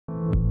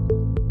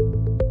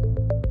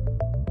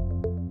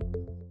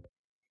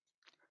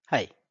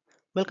Hi,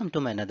 welcome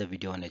to my another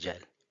video on Agile.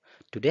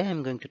 Today I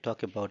am going to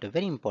talk about a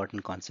very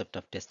important concept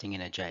of testing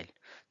in Agile,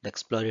 the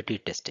exploratory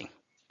testing.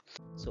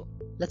 So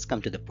let's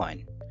come to the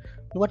point.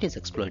 What is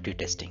exploratory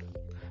testing?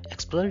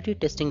 Exploratory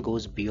testing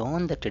goes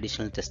beyond the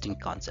traditional testing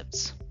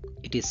concepts.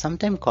 It is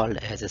sometimes called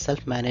as a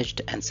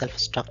self-managed and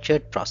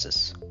self-structured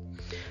process.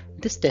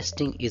 This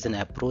testing is an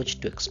approach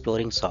to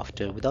exploring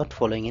software without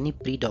following any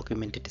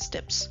pre-documented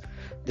steps.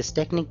 This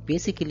technique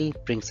basically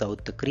brings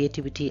out the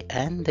creativity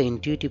and the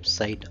intuitive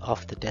side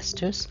of the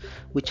testers,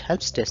 which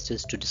helps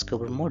testers to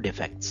discover more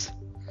defects.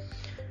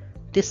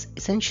 This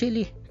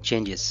essentially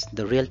changes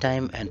the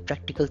real-time and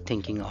practical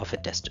thinking of a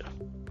tester.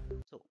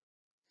 So,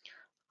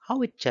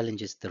 how it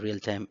challenges the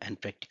real-time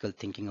and practical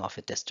thinking of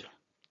a tester?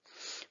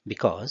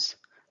 Because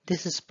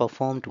this is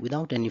performed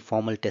without any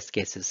formal test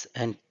cases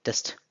and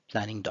test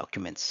planning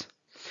documents.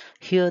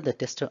 Here, the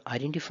tester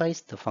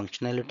identifies the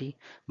functionality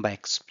by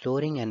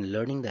exploring and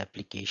learning the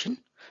application,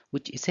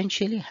 which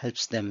essentially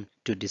helps them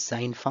to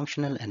design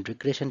functional and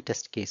regression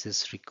test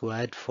cases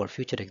required for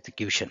future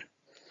execution.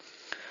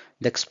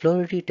 The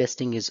exploratory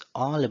testing is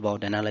all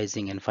about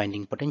analyzing and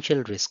finding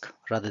potential risk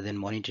rather than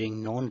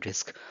monitoring known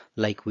risk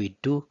like we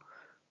do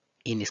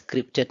in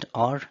scripted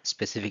or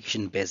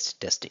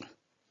specification-based testing.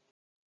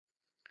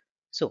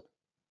 So,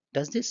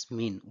 does this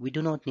mean we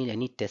do not need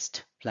any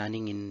test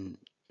planning in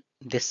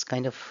this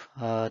kind of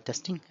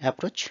testing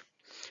approach?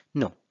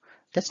 No,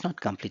 that's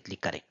not completely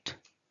correct.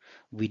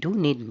 We do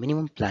need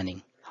minimum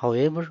planning.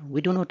 However,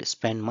 we do not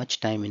spend much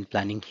time in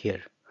planning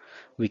here.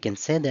 We can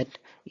say that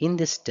in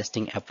this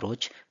testing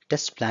approach,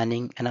 test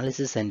planning,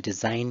 analysis and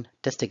design,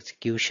 test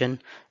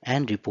execution,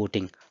 and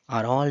reporting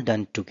are all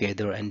done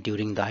together and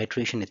during the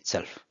iteration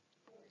itself.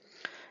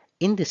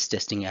 In this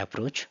testing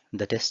approach,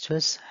 the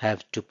testers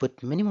have to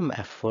put minimum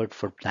effort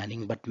for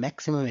planning but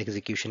maximum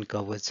execution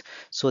covers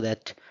so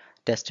that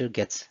tester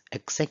gets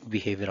exact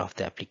behavior of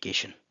the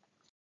application.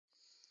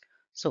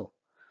 So,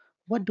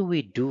 what do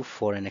we do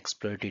for an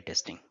exploratory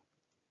testing?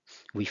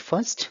 We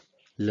first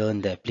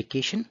learn the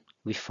application,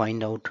 we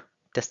find out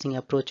testing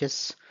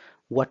approaches,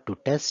 what to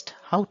test,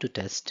 how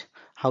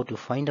to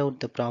find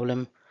out the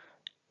problem,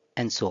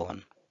 and so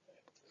on.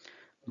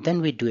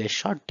 Then we do a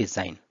short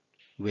design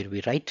where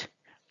we write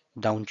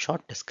down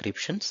short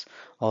descriptions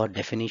or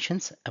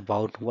definitions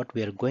about what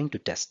we are going to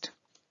test.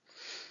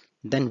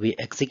 Then we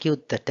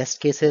execute the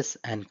test cases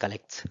and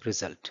collect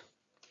result.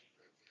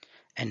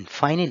 And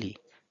finally,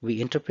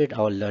 we interpret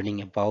our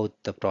learning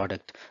about the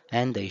product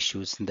and the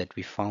issues that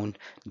we found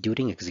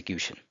during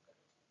execution.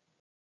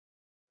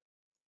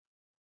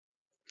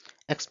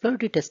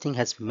 Exploratory testing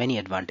has many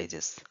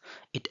advantages.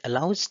 It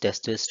allows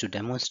testers to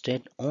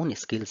demonstrate own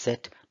skill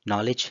set,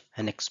 knowledge,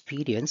 and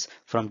experience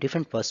from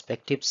different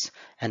perspectives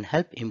and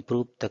help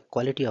improve the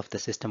quality of the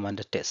system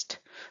under test.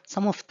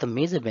 Some of the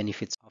major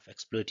benefits of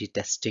exploratory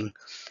testing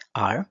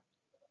are: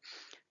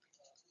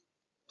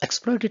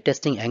 exploratory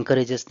testing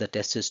encourages the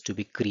testers to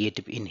be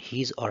creative in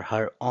his or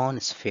her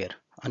own sphere,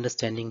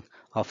 understanding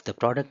of the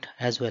product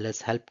as well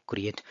as help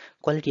create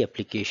quality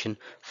application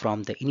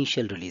from the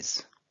initial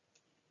release.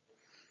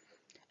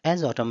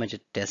 As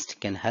automated tests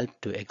can help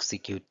to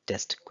execute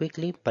tests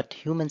quickly, but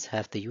humans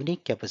have the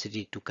unique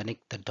capacity to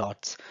connect the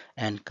dots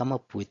and come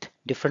up with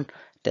different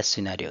test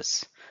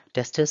scenarios.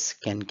 Testers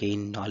can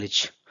gain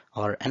knowledge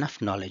or enough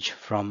knowledge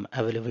from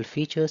available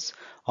features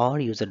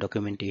or user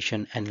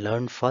documentation and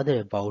learn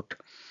further about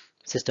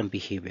system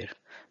behavior.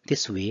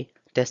 This way,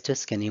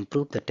 testers can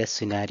improve the test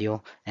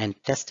scenario and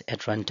test at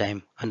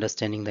runtime,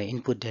 understanding the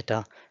input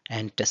data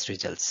and test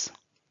results.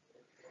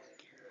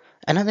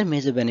 Another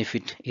major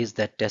benefit is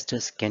that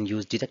testers can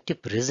use deductive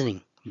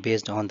reasoning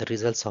based on the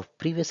results of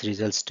previous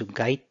results to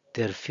guide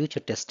their future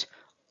test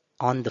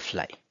on the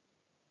fly.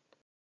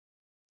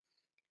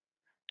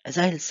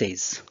 Agile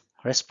says,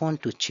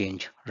 respond to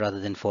change rather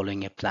than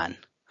following a plan.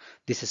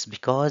 This is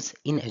because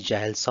in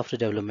Agile software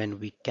development,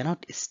 we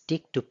cannot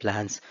stick to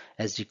plans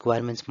as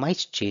requirements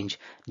might change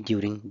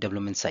during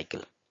development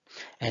cycle.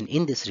 And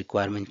in this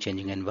requirement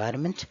changing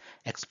environment,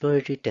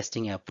 exploratory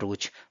testing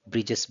approach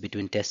bridges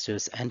between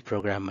testers and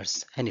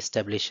programmers and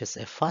establishes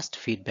a fast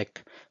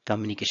feedback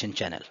communication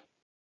channel.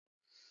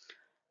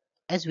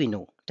 As we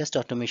know, test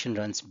automation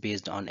runs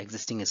based on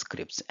existing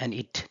scripts and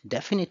it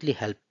definitely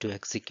helps to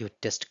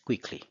execute tests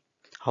quickly.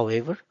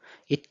 However,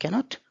 it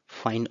cannot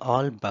find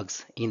all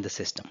bugs in the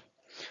system.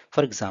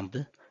 For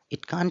example,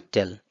 it can't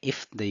tell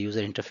if the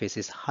user interface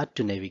is hard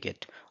to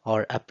navigate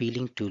or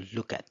appealing to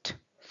look at.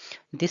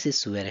 This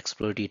is where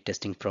exploratory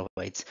testing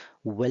provides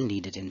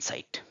well-needed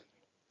insight.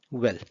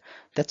 Well,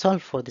 that's all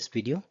for this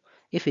video.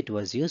 If it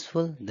was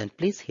useful, then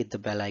please hit the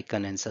bell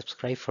icon and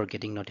subscribe for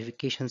getting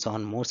notifications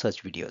on more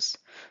such videos.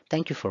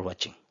 Thank you for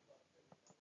watching.